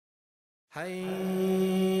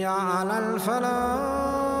حي على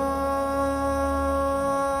الفلاح.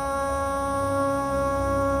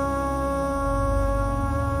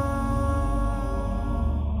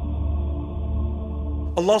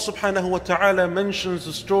 Allah subhanahu wa ta'ala mentions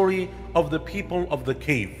the story of the people of the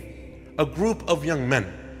cave, a group of young men.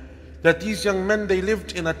 That these young men, they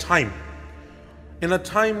lived in a time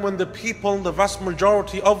when the people, the vast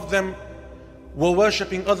majority of them, were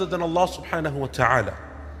worshipping other than Allah subhanahu wa ta'ala.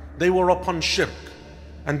 They were upon shirk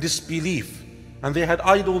and disbelief, and they had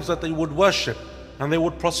idols that they would worship, and they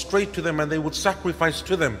would prostrate to them, and they would sacrifice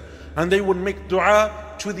to them, and they would make dua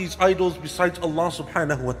to these idols besides Allah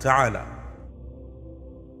subhanahu wa ta'ala.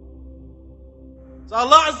 So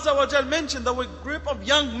Allah Azza wa Jal mentioned there were a group of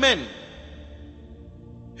young men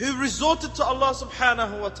who resorted to Allah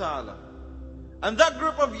subhanahu wa ta'ala. And that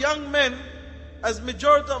group of young men, as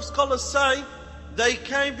majority of scholars say, they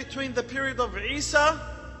came between the period of Isa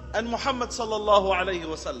and Muhammad sallallahu alayhi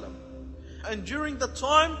wasallam. And during the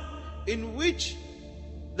time in which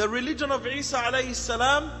the religion of Isa alayhi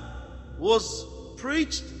salam was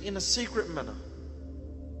preached in a secret manner.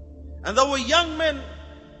 And there were young men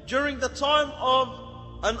during the time of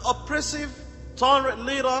an oppressive tyrant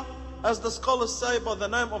leader, as the scholars say, by the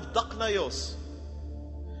name of Daqnayos.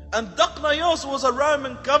 And Daqnayos was a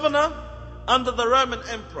Roman governor under the Roman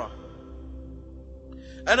emperor.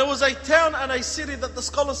 And it was a town and a city that the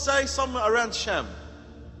scholars say somewhere around Sham.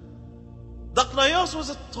 Daqnayos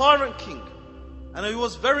was a tyrant king, and he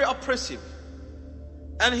was very oppressive.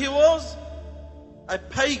 And he was a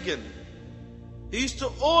pagan. He used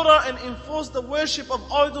to order and enforce the worship of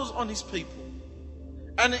idols on his people.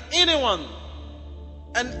 And anyone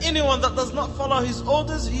that does not follow his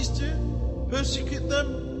orders, he used to persecute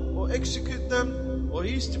them or execute them, or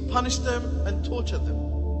he used to punish them and torture them.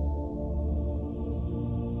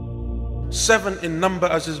 7 in number,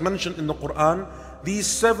 as is mentioned in the Quran. These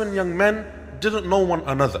 7 young men didn't know one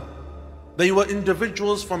another. They were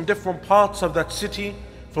individuals from different parts of that city,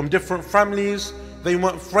 from different families. They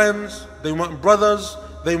weren't friends, they weren't brothers,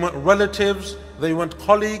 they weren't relatives, they weren't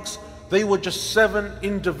colleagues. They were just 7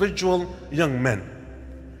 individual young men.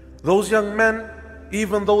 Those young men,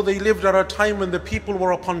 even though they lived at a time when the people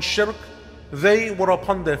were upon shirk, they were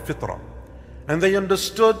upon their fitrah. And they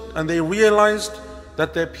understood and they realized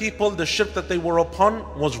that their people, the shirk that they were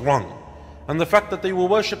upon was wrong. And the fact that they were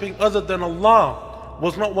worshipping other than Allah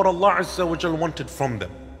was not what Allah Azza wa Jal wanted from them.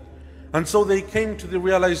 And so they came to the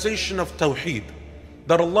realization of Tawheed,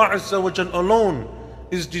 that Allah Azza wa Jal alone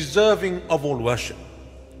is deserving of all worship.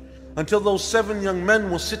 Until those 7 young men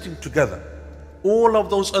were sitting together. All of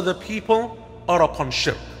those other people are upon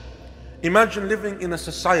shirk. Imagine living in a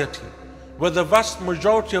society where the vast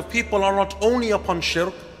majority of people are not only upon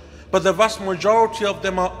shirk, but the vast majority of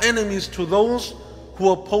them are enemies to those who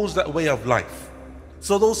oppose that way of life.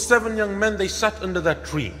 So those 7 young men, they sat under that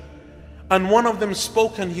tree. And one of them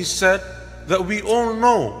spoke and he said that we all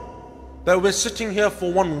know that we're sitting here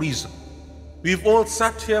for one reason. We've all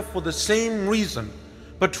sat here for the same reason.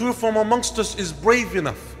 But who from amongst us is brave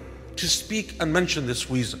enough to speak and mention this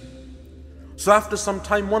reason? So after some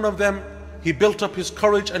time, one of them, he built up his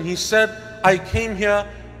courage and he said, I came here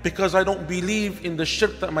because I don't believe in the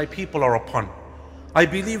shirk that my people are upon. I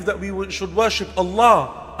believe that we should worship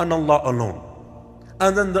Allah and Allah alone.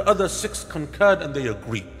 And then the other 6 concurred and they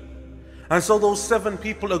agreed. And so those 7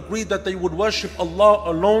 people agreed that they would worship Allah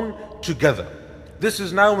alone together. This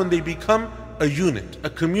is now when they become a unit, a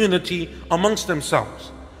community amongst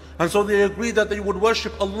themselves. And so they agreed that they would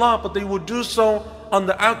worship Allah, but they would do so on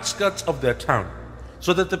the outskirts of their town,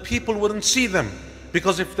 so that the people wouldn't see them.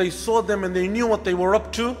 Because if they saw them and they knew what they were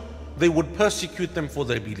up to, they would persecute them for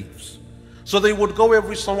their beliefs. So they would go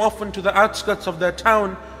every so often to the outskirts of their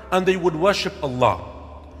town and they would worship Allah.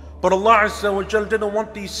 But Allah Azza wa Jal didn't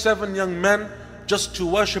want these 7 young men just to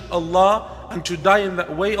worship Allah and to die in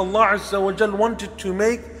that way. Allah Azza wa Jal wanted to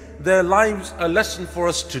make their lives a lesson for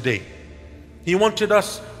us today. He wanted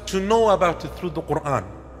us to know about it through the Quran.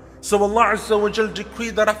 So Allah Azza wa Jal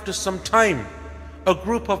decreed that after some time, a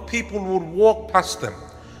group of people would walk past them,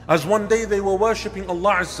 as one day they were worshipping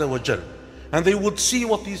Allah Azza wa Jal, and they would see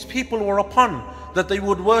what these people were upon, that they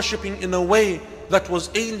were worshipping in a way that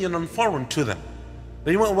was alien and foreign to them.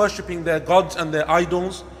 They weren't worshipping their gods and their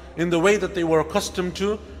idols in the way that they were accustomed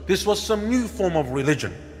to. This was some new form of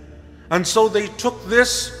religion. And so they took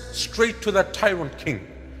this straight to that tyrant king,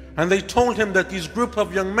 and they told him that this group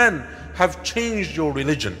of young men have changed your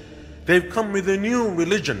religion. They've come with a new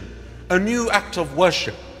religion, a new act of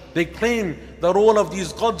worship. They claim that all of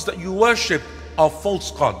these gods that you worship are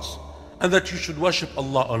false gods, and that you should worship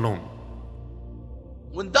Allah alone.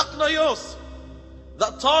 When Daqnayos,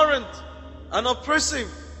 that tyrant, an oppressive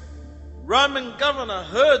Roman governor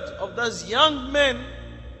heard of those young men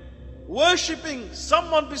worshipping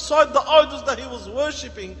someone beside the idols that he was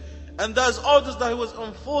worshipping, and those idols that he was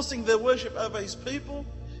enforcing their worship over his people,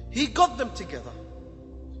 he got them together.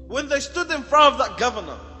 When they stood in front of that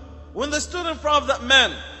governor, when they stood in front of that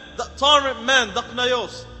man, that tyrant man,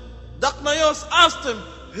 Daqnayos asked him,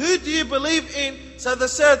 who do you believe in? So they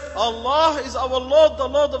said, Allah is our Lord, the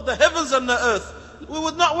Lord of the heavens and the earth. We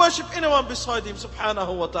would not worship anyone beside him,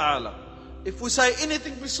 subhanahu wa ta'ala. If we say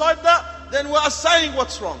anything beside that, then we are saying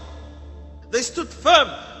what's wrong. They stood firm,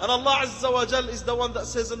 and Allah Azza wa Jal is the one that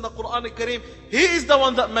says in the Quran Al-Kareem, He is the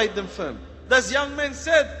one that made them firm. Those young men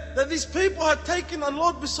said that these people had taken a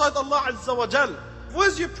Lord beside Allah Azza wa Jal.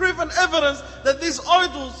 Where's your proof and evidence that these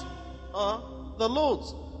idols are the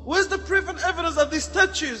Lords? Where's the proof and evidence that these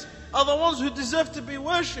statues are the ones who deserve to be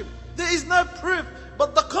worshipped? There is no proof,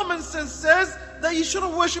 but the common sense says that you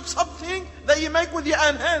shouldn't worship something that you make with your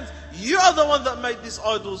own hands. You are the one that made these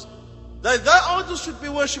idols. Their idols should be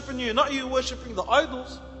worshipping you, not you worshipping the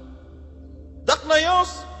idols.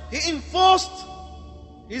 Daqnayos, he enforced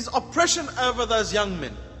his oppression over those young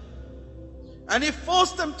men. And he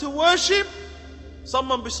forced them to worship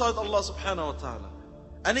someone beside Allah subhanahu wa ta'ala.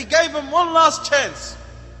 And he gave them one last chance.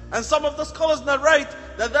 And some of the scholars narrate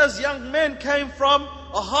that those young men came from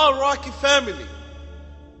a hierarchy family.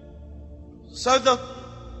 So the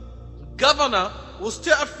governor was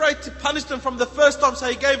too afraid to punish them from the first time, so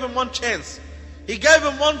he gave them one chance. He gave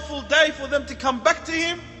them one full day for them to come back to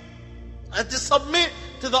him and to submit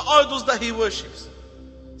to the idols that he worships.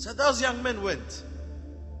 So those young men went,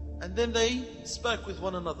 and then they spoke with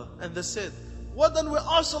one another, and they said, why don't we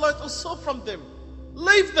isolate ourselves from them?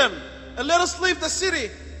 Leave them, and let us leave the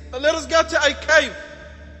city, and let us go to a cave.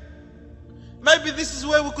 Maybe this is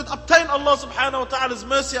where we could obtain Allah subhanahu wa ta'ala's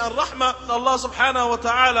mercy and rahmah. Allah subhanahu wa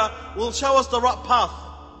ta'ala will show us the right path.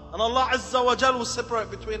 And Allah Azza wa Jal will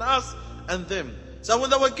separate between us and them. So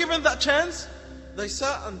when they were given that chance, they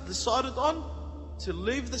sat and decided on to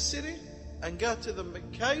leave the city and go to the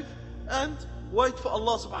cave and wait for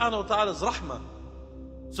Allah subhanahu wa ta'ala's rahmah.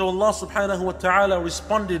 So Allah subhanahu wa ta'ala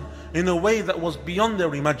responded in a way that was beyond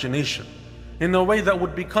their imagination. In a way that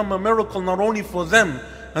would become a miracle not only for them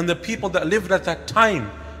and the people that lived at that time,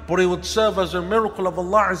 but it would serve as a miracle of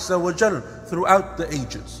Allah Azza wa Jal throughout the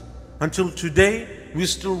ages. Until today, we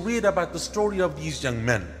still read about the story of these young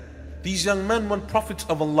men. These young men weren't prophets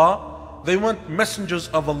of Allah, they weren't messengers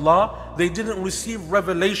of Allah, they didn't receive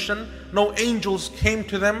revelation, no angels came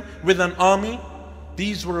to them with an army.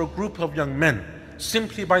 These were a group of young men.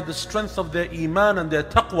 Simply by the strength of their iman and their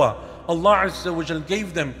taqwa, Allah Azza wa Jal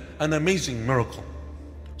gave them an amazing miracle.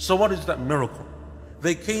 So what is that miracle?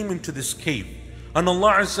 They came into this cave, and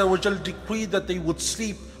Allah Azza wa Jal decreed that they would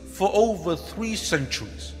sleep for over 3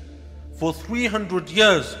 centuries. For 300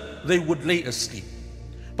 years they would lay asleep.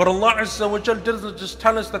 But Allah Azza wa Jal doesn't just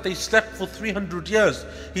tell us that they slept for 300 years.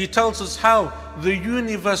 He tells us how the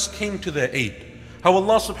universe came to their aid. How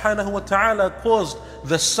Allah subhanahu wa ta'ala caused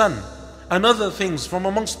the sun and other things from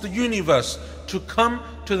amongst the universe to come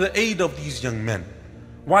to the aid of these young men.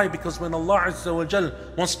 Why? Because when Allah Azza wa Jal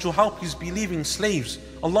wants to help His believing slaves,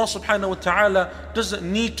 Allah subhanahu wa ta'ala doesn't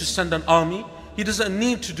need to send an army. He doesn't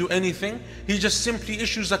need to do anything. He just simply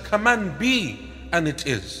issues a command, be, and it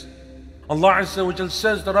is. Allah Azza wa Jal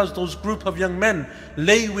says that as those group of young men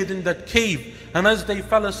lay within that cave, and as they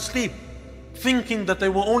fell asleep, thinking that they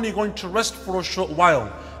were only going to rest for a short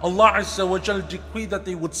while, Allah Azza wa Jal decreed that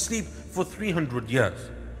they would sleep for 300 years.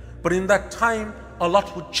 But in that time, a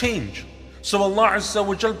lot would change. So Allah Azza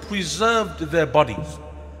wa Jal preserved their bodies,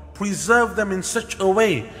 preserved them in such a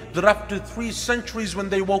way that after 3 centuries when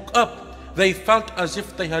they woke up, they felt as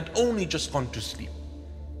if they had only just gone to sleep.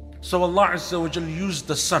 So Allah Azza wa Jal used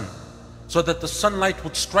the sun, so that the sunlight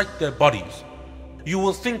would strike their bodies. You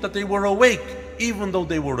will think that they were awake even though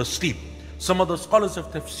they were asleep. Some of the scholars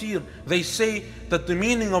of tafsir, they say that the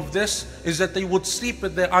meaning of this is that they would sleep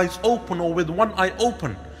with their eyes open or with one eye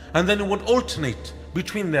open, and then it would alternate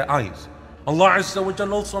between their eyes. Allah Azza wa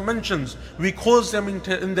Jal also mentions, we cause them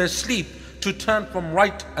in their sleep to turn from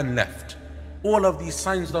right and left. All of these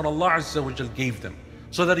signs that Allah Azza wa Jal gave them,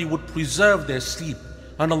 so that He would preserve their sleep.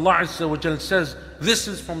 And Allah Azza wa Jal says, this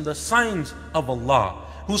is from the signs of Allah.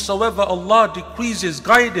 Whosoever Allah decrees is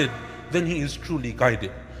guided, then he is truly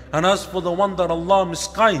guided. And as for the one that Allah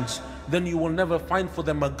misguides, then you will never find for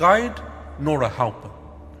them a guide nor a helper.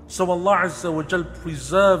 So Allah Azza wa Jal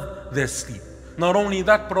preserved their sleep. Not only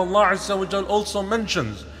that, but Allah Azza wa Jal also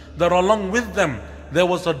mentions that along with them, there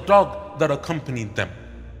was a dog that accompanied them.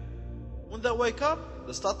 When they wake up,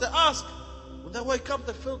 they start to ask, When they wake up,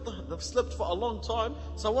 they felt they've slept for a long time.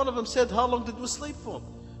 So one of them said, how long did we sleep for?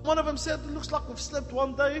 One of them said, it looks like we've slept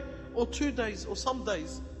 1 day or 2 days or some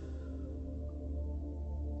days.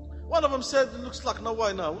 One of them said, it looks like, no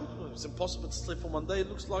way, no. It's impossible to sleep for 1 day. It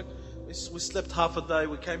looks like we slept half a day.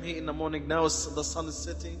 We came here in the morning. Now the sun is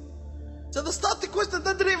setting. So they start to question.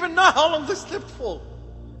 They didn't even know how long they slept for.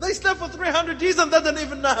 They slept for 300 years and they didn't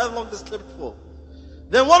even know how long they slept for.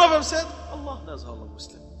 Then one of them said, Allah knows how long we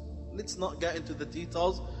slept. Let's not get into the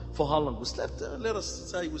details for how long we slept. Let us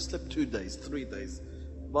say we slept 2 days, 3 days.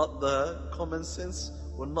 But the common sense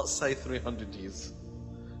will not say 300 years.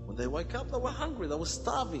 When they wake up, they were hungry, they were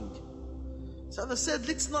starving. So they said,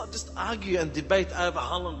 let's not just argue and debate over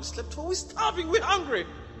how long we slept for. We're starving, we're hungry.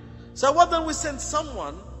 So why don't we send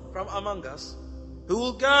someone from among us who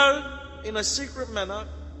will go in a secret manner,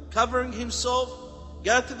 covering himself,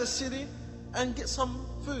 go to the city and get some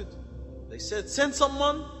food. They said, send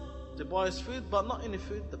someone to buy us food, but not any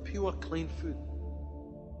food, the pure, clean food.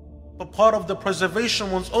 But part of the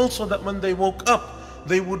preservation was also that when they woke up,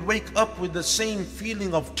 they would wake up with the same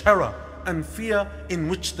feeling of terror and fear in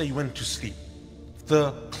which they went to sleep.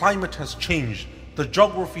 The climate has changed, the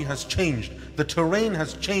geography has changed, the terrain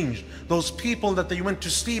has changed. Those people that they went to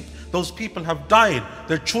sleep, those people have died.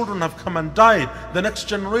 Their children have come and died. The next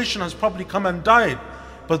generation has probably come and died.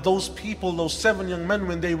 But those people, those 7 young men,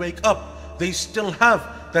 when they wake up, they still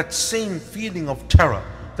have that same feeling of terror,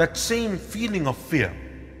 that same feeling of fear.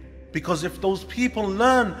 Because if those people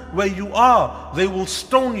learn where you are, they will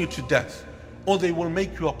stone you to death, or they will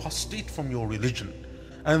make you apostate from your religion,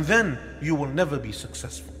 and then you will never be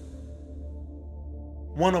successful.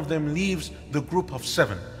 One of them leaves the group of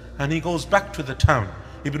 7 and he goes back to the town.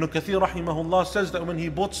 Ibn Kathir rahimahullah says that when he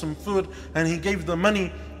bought some food and he gave the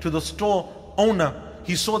money to the store owner,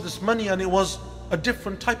 he saw this money and it was a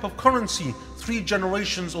different type of currency 3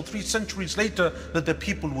 generations or 3 centuries later that the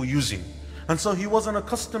people were using. And so he wasn't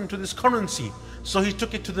accustomed to this currency. So he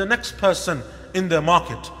took it to the next person in their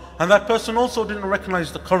market. And that person also didn't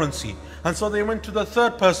recognize the currency. And so they went to the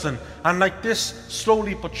 3rd person. And like this,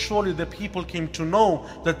 slowly but surely, the people came to know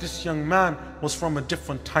that this young man was from a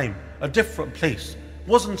different time, a different place.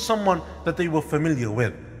 Wasn't someone that they were familiar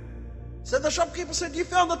with. So the shopkeeper said, you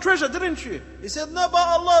found the treasure, didn't you? He said, no, but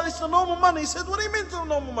Allah, it's the normal money. He said, what do you mean the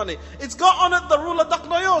normal money? It's got on it the ruler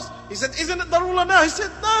Daqnayos. He said, isn't it the ruler now? He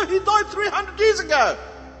said, no, he died 300 years ago.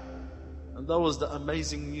 And that was the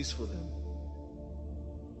amazing news for them.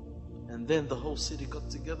 And then the whole city got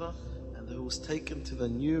together and he was taken to the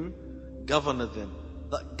new governor then.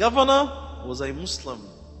 That governor was a Muslim,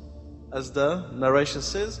 as the narration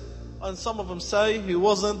says. And some of them say he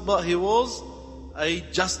wasn't, but he was a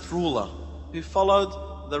just ruler who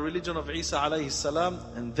followed the religion of Isa alayhi salam.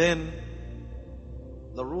 And then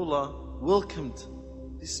the ruler welcomed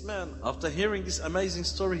this man. After hearing this amazing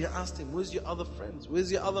story, he asked him, where's your other friends?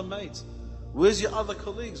 Where's your other mates? Where's your other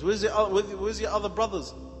colleagues? Where's your other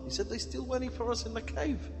brothers? He said, they're still waiting for us in the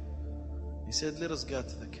cave. He said, let us go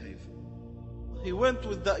to the cave. He went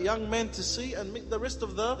with that young man to see and meet the rest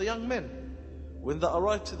of the young men. When they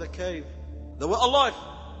arrived to the cave, they were alive.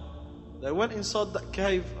 They went inside that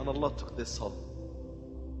cave and Allah took their soul.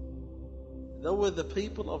 They were the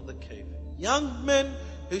people of the cave. Young men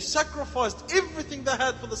who sacrificed everything they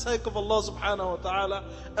had for the sake of Allah subhanahu wa ta'ala,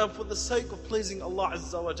 and for the sake of pleasing Allah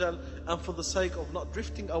azza wa jal, and for the sake of not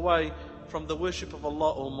drifting away from the worship of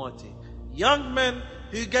Allah Almighty. Young men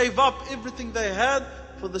who gave up everything they had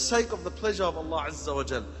for the sake of the pleasure of Allah azza wa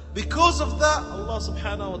jal. Because of that, Allah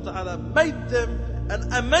subhanahu wa ta'ala made them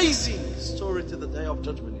an amazing story to the Day of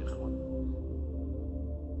Judgment.